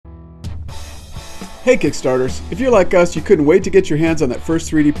Hey Kickstarters, if you're like us, you couldn't wait to get your hands on that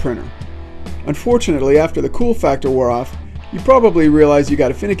first 3D printer. Unfortunately, after the cool factor wore off, you probably realized you got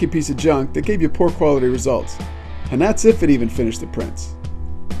a finicky piece of junk that gave you poor quality results. And that's if it even finished the prints.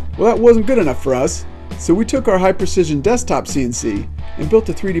 Well, that wasn't good enough for us, so we took our high-precision desktop CNC and built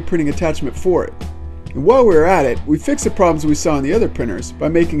a 3D printing attachment for it. And while we were at it, we fixed the problems we saw in the other printers by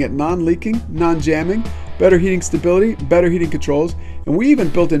making it non-leaking, non-jamming, better heating stability, better heating controls, and we even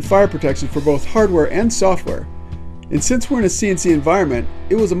built in fire protection for both hardware and software. And since we're in a CNC environment,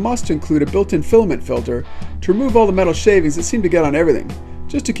 it was a must to include a built-in filament filter to remove all the metal shavings that seem to get on everything,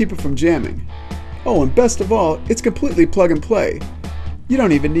 just to keep it from jamming. Oh, and best of all, it's completely plug and play. You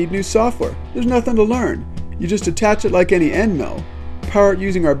don't even need new software. There's nothing to learn. You just attach it like any end mill, power it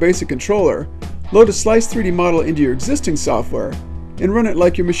using our basic controller, load a sliced 3D model into your existing software, and run it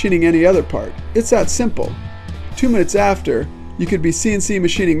like you're machining any other part. It's that simple. 2 minutes after, you could be CNC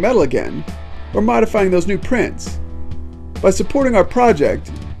machining metal again, or modifying those new prints. By supporting our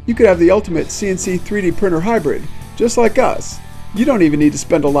project, you could have the ultimate CNC 3D printer hybrid, just like us. You don't even need to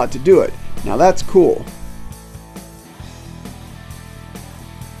spend a lot to do it. Now that's cool.